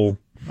Apple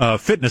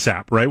fitness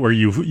app, right? Where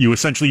you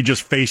essentially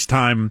just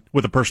FaceTime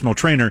with a personal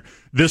trainer.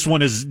 This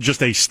one is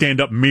just a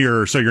stand-up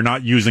mirror, so you're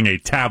not using a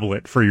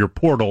tablet for your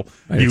portal.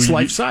 It's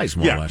life-size,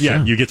 more or less.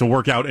 Yeah, you get to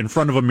work out in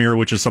front of a mirror,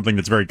 which is something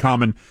that's very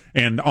common.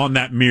 And on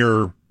that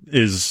mirror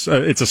is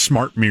it's a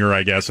smart mirror,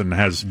 I guess, and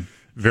has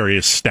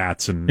various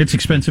stats. And it's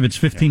expensive. It's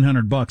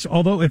 $1,500.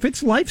 Although if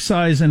it's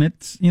life-size and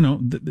it's,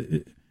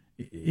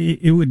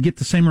 it would get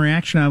the same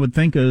reaction, I would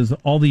think, as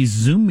all these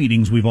Zoom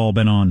meetings we've all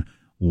been on.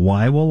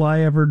 Why will I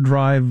ever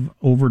drive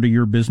over to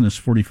your business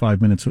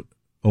 45 minutes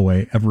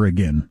away ever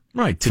again?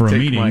 Right, to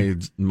take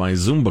my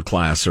Zumba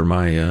class or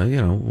my,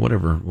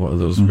 whatever, one of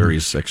those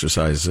various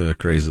exercise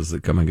crazes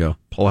that come and go.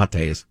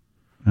 Pilates.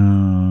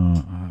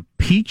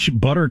 Peach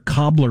butter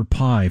cobbler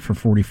pie for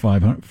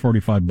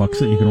 $45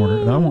 that you can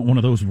order. I want one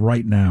of those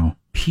right now.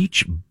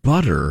 Peach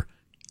butter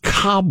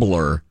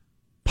cobbler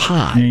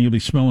pie. Yeah, you'll be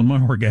smelling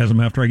my orgasm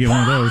after I get one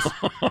of those.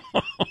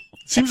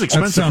 Seems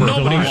expensive.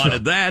 Nobody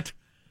wanted that.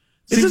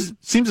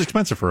 Seems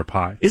expensive for a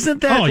pie.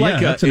 Isn't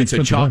that it's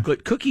a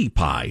chocolate cookie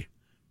pie?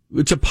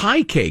 It's a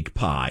pie cake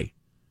pie.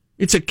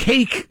 It's a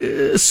cake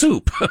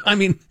soup. I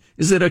mean,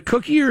 is it a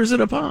cookie or is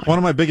it a pie? One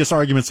of my biggest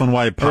arguments on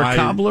why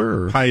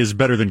pie is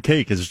better than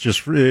cake is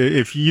just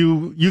if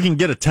you can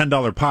get a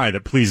 $10 pie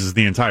that pleases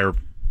the entire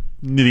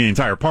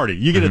party.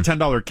 You get a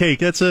 $10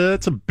 cake. It's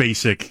a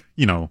basic,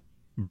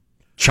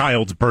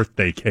 child's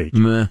birthday cake.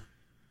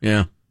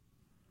 Yeah.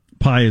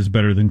 Pie is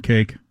better than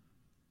cake.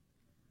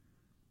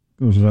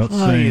 Goes without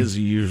Pie saying. is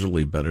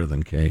usually better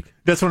than cake.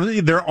 That's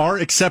there are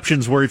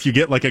exceptions where if you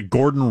get like a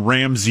Gordon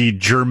Ramsay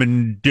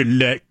German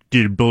delight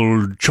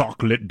irresistible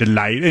chocolate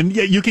delight. And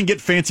yeah, you can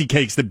get fancy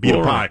cakes that beat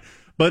a pie.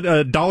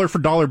 But dollar for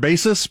dollar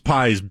basis,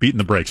 pie's beating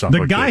the brakes off.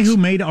 The guy who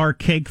made our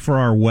cake for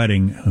our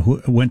wedding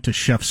who went to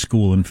chef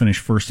school and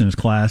finished first in his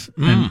class,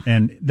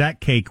 and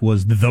that cake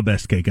was the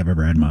best cake I've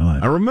ever had in my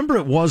life. I remember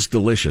it was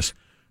delicious.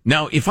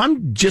 Now, if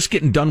I'm just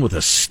getting done with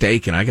a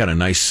steak and I got a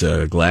nice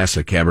glass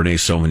of Cabernet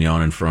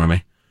Sauvignon in front of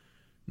me,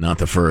 not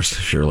the first,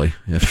 surely,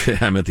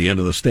 if I'm at the end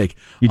of the steak.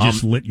 You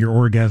just lit your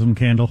orgasm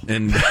candle?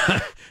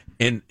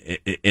 And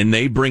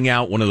they bring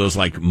out one of those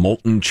like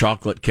molten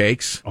chocolate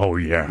cakes. Oh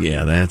yeah,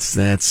 yeah.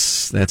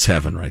 That's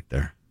heaven right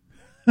there.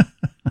 I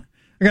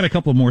got a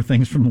couple more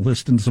things from the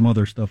list and some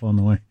other stuff on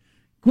the way.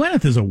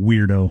 Gwyneth is a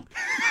weirdo.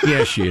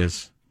 Yeah, she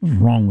is. What's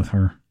wrong with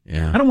her?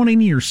 Yeah, I don't want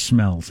any of your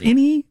smells.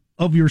 Any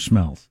of your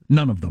smells?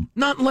 None of them.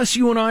 Not unless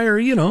you and I are,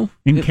 in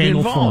candle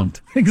involved.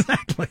 Form.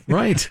 Exactly.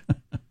 Right.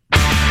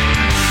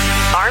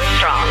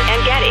 Armstrong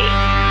and Getty.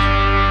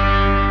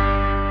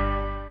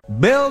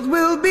 Bells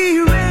will be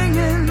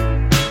ringing.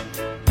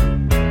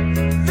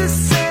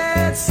 This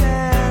sad,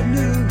 sad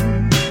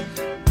news.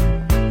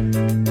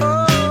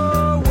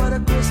 Oh, what a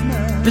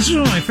Christmas. This is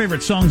one of my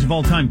favorite songs of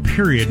all time,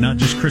 period, not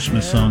just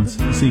Christmas songs.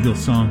 This Eagles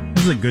song.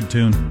 This is a good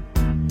tune.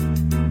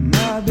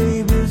 My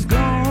baby's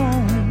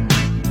gone.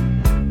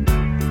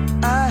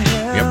 I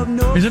have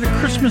no. Is it a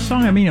Christmas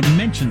song? I mean, it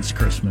mentions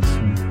Christmas.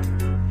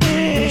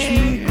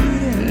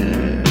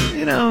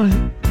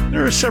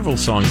 There are several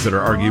songs that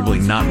are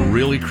arguably not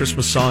really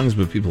Christmas songs,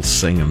 but people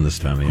sing them this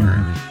time of year.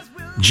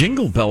 Mm-hmm.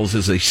 Jingle Bells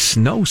is a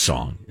snow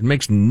song. It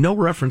makes no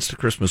reference to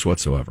Christmas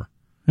whatsoever.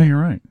 Yeah,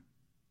 you're right.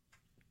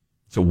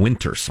 It's a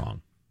winter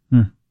song.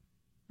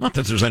 Not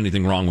that there's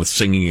anything wrong with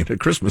singing it at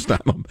Christmas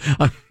time.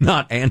 I'm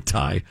not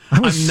anti.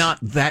 I'm not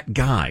that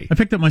guy. I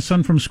picked up my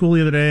son from school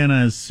the other day, and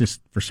I was just,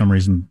 for some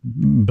reason,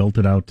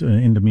 belted out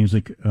into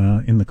music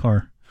in the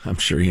car. I'm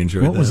sure he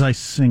enjoyed that. What was I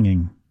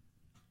singing?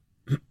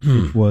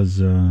 It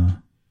was,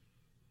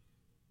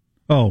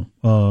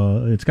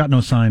 it's got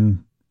no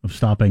sign of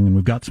stopping, and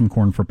we've got some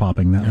corn for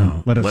popping. That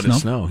one. Let It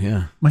Snow,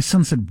 yeah. My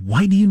son said,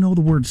 "Why do you know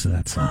the words to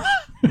that song?"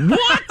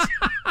 What?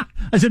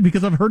 I said,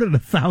 because I've heard it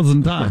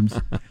 1,000 times,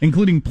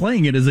 including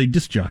playing it as a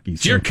disc jockey.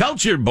 It's your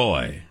culture,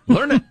 boy.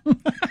 Learn it.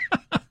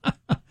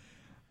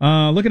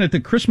 Looking at the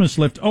Christmas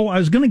list. Oh, I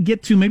was going to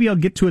get to, maybe I'll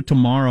get to it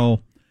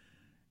tomorrow.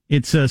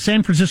 It's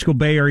San Francisco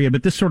Bay Area,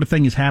 but this sort of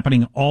thing is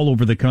happening all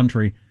over the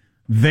country.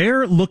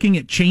 They're looking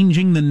at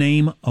changing the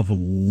name of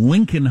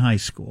Lincoln High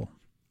School.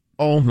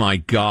 Oh, my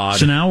God.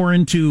 So now we're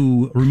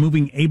into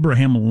removing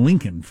Abraham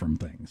Lincoln from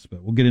things,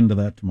 but we'll get into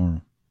that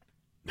tomorrow.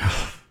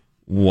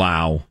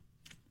 Wow.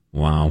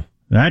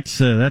 That's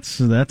we'll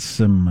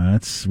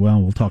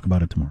talk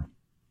about it tomorrow.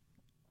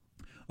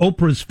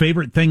 Oprah's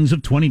favorite things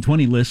of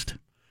 2020 list.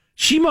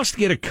 She must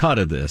get a cut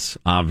of this,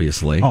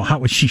 obviously.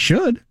 Oh, she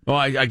should. Oh,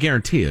 I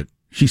guarantee it.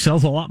 She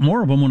sells a lot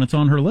more of them when it's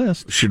on her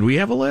list. Should we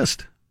have a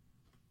list?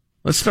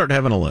 Let's start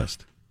having a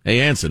list. Hey,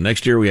 Anson,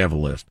 next year we have a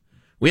list.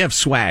 We have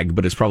swag,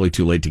 but it's probably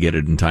too late to get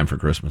it in time for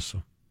Christmas.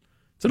 So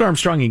it's at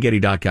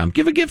ArmstrongandGetty.com.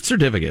 Give a gift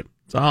certificate.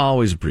 It's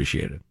always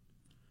appreciated.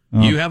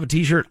 You have a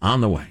T-shirt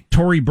on the way.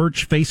 Tory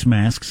Burch face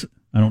masks.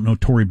 I don't know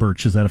Tory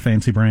Burch. Is that a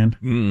fancy brand?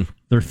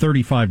 They're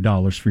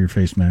 $35 for your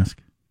face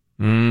mask.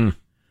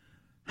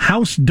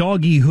 House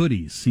doggy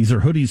hoodies. These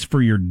are hoodies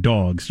for your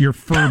dogs, your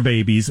fur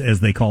babies, as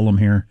they call them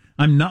here.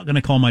 I'm not going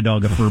to call my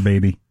dog a fur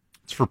baby.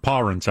 It's for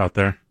parents out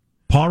there.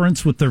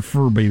 Parents with their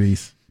fur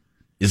babies.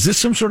 Is this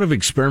some sort of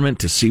experiment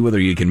to see whether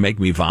you can make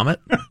me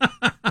vomit?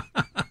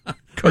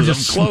 Because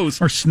I'm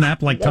close. Or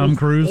snap like Tom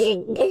Cruise.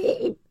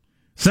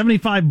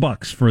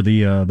 $75 for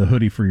the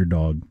hoodie for your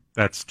dog.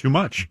 That's too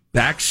much.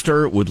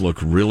 Baxter would look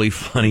really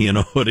funny in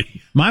a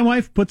hoodie. My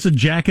wife puts a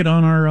jacket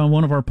on our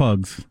one of our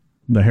pugs,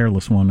 the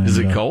hairless one. Is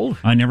it cold?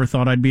 I never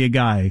thought I'd be a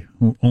guy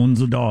who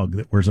owns a dog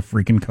that wears a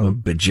freaking coat. A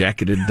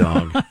bejacketed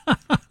dog.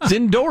 It's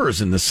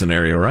indoors in this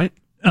scenario, right?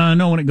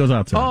 No, when it goes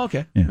outside. Oh,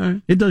 okay. Yeah.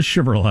 Right. It does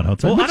shiver a lot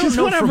outside. Well, which I don't is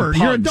know whatever.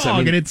 from You're a pugs.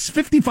 dog, and it's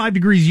 55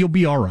 degrees. You'll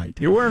be all right.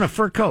 You're wearing a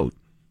fur coat.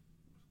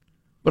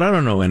 But I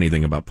don't know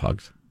anything about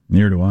pugs.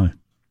 Neither do I.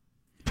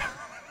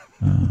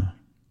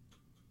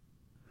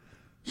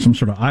 Some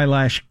sort of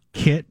eyelash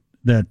kit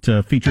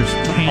that features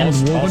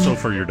hand-woven. Also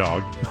for your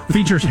dog.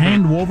 Features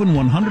hand-woven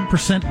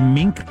 100%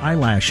 mink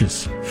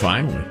eyelashes.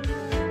 Finally.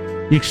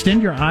 You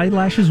extend your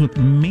eyelashes with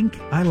mink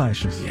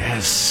eyelashes.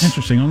 Yes.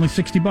 Interesting. Only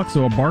 $60,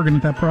 so a bargain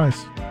at that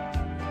price.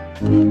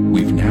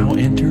 We've now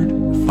entered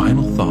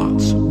Final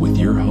Thoughts with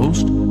your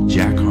host,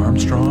 Jack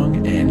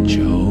Armstrong and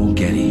Joe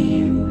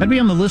Getty. That'd be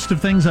on the list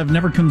of things I've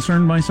never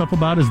concerned myself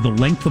about is the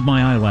length of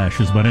my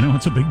eyelashes, but I know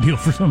it's a big deal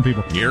for some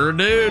people. You're a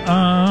dude.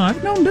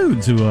 I've known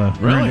dudes who...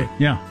 Really?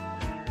 Yeah.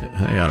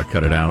 They ought to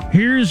cut it out.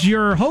 Here's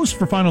your host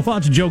for Final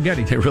Thoughts, Joe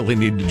Getty. They really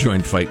need to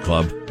join Fight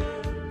Club.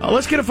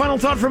 Let's get a final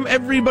thought from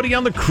everybody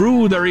on the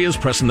crew. There he is,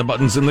 pressing the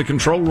buttons in the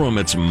control room.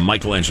 It's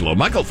Michelangelo.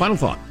 Michael, final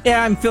thought.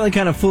 Yeah, I'm feeling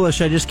kind of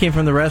foolish. I just came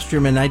from the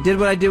restroom, and I did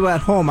what I do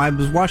at home. I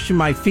was washing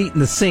my feet in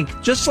the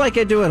sink, just like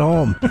I do at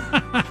home. All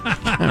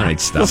right,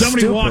 stop.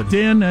 Somebody walked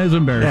in. That was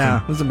embarrassing.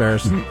 Yeah, it was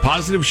embarrassing.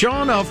 Positive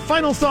Sean, a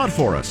final thought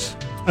for us.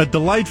 A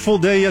delightful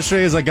day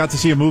yesterday as I got to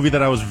see a movie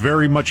that I was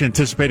very much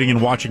anticipating and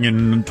watching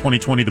in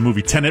 2020, the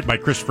movie Tenet by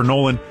Christopher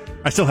Nolan.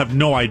 I still have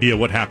no idea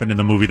what happened in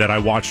the movie that I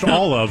watched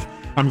all of.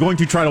 I'm going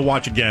to try to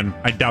watch again.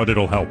 I doubt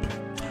it'll help.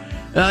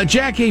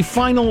 Jack, a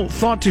final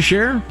thought to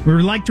share? We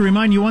would like to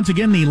remind you once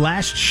again, the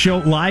last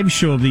live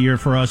show of the year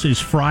for us is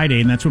Friday,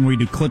 and that's when we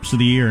do clips of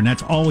the year, and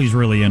that's always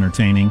really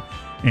entertaining.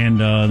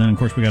 And then, of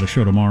course, we got a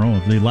show tomorrow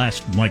of the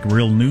last,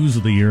 real news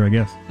of the year, I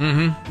guess.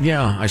 Mm-hmm.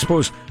 Yeah, I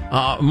suppose.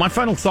 My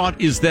final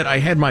thought is that I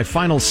had my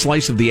final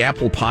slice of the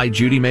apple pie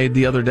Judy made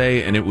the other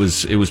day, and it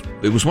was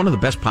one of the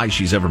best pies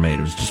she's ever made.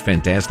 It was just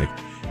fantastic.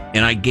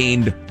 And I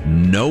gained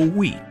no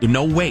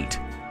weight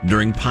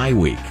during Pie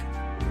Week.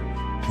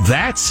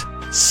 That's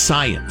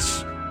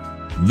science.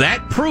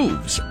 That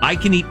proves I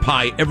can eat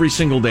pie every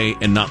single day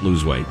and not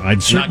lose weight.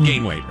 Not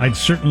gain weight. I'd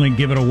certainly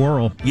give it a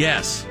whirl.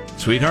 Yes.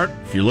 Sweetheart,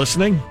 if you're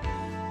listening,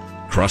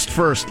 crust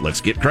first.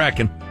 Let's get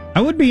cracking.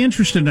 I would be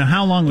interested in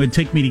how long it would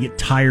take me to get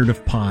tired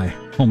of pie,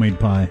 homemade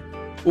pie.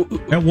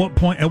 At what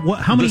point?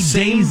 How many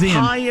days in?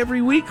 Pie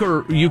every week,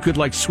 or you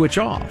could switch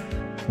off?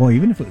 Well,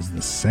 even if it was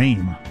the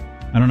same,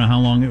 I don't know how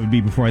long it would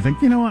be before I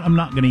think, you know what, I'm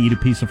not going to eat a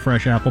piece of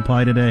fresh apple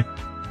pie today.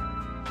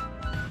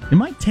 It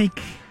might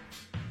take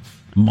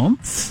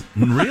months.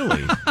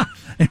 Really?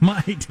 It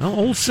might. Well,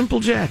 old Simple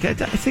Jack. I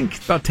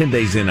think about 10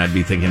 days in, I'd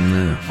be thinking,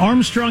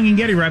 Armstrong and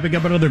Getty wrapping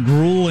up another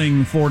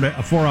grueling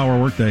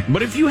 4-hour workday.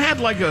 But if you had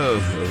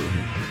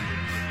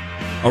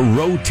a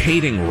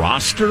rotating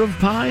roster of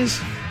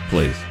pies,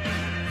 please.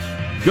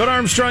 Go to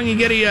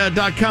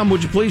ArmstrongandGetty.com,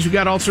 would you please? We've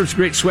got all sorts of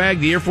great swag.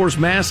 The Air Force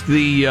mask,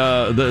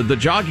 the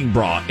jogging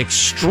bra,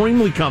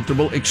 extremely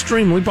comfortable,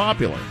 extremely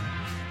popular.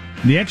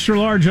 The extra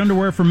large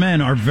underwear for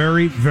men are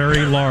very,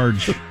 very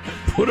large.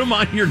 Put them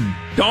on your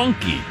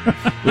donkey.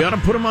 We ought to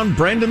put them on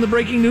Brandon the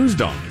Breaking News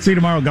donkey. See you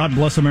tomorrow. God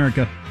bless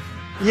America.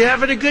 You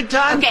having a good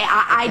time? Okay,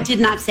 I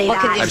did not say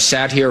that. I've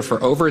sat here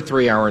for over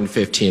 3 hours and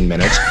 15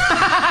 minutes.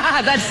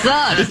 That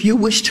sucks. If you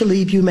wish to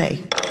leave, you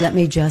may. Let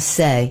me just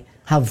say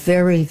how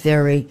very,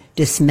 very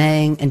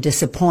dismaying and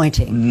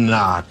disappointing.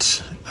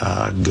 Not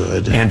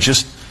good. And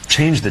just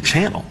change the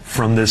channel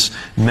from this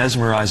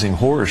mesmerizing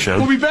horror show.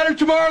 We'll be better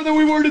tomorrow than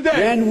we were today.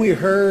 Then we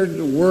heard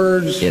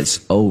words.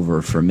 It's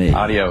over for me.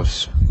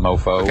 Adios,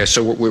 mofo. Okay,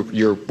 so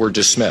we're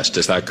dismissed.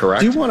 Is that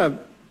correct? Do you want to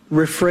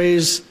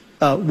rephrase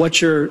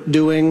what you're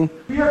doing?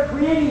 We are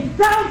creating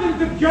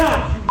thousands of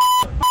jobs.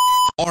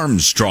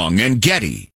 Armstrong and Getty.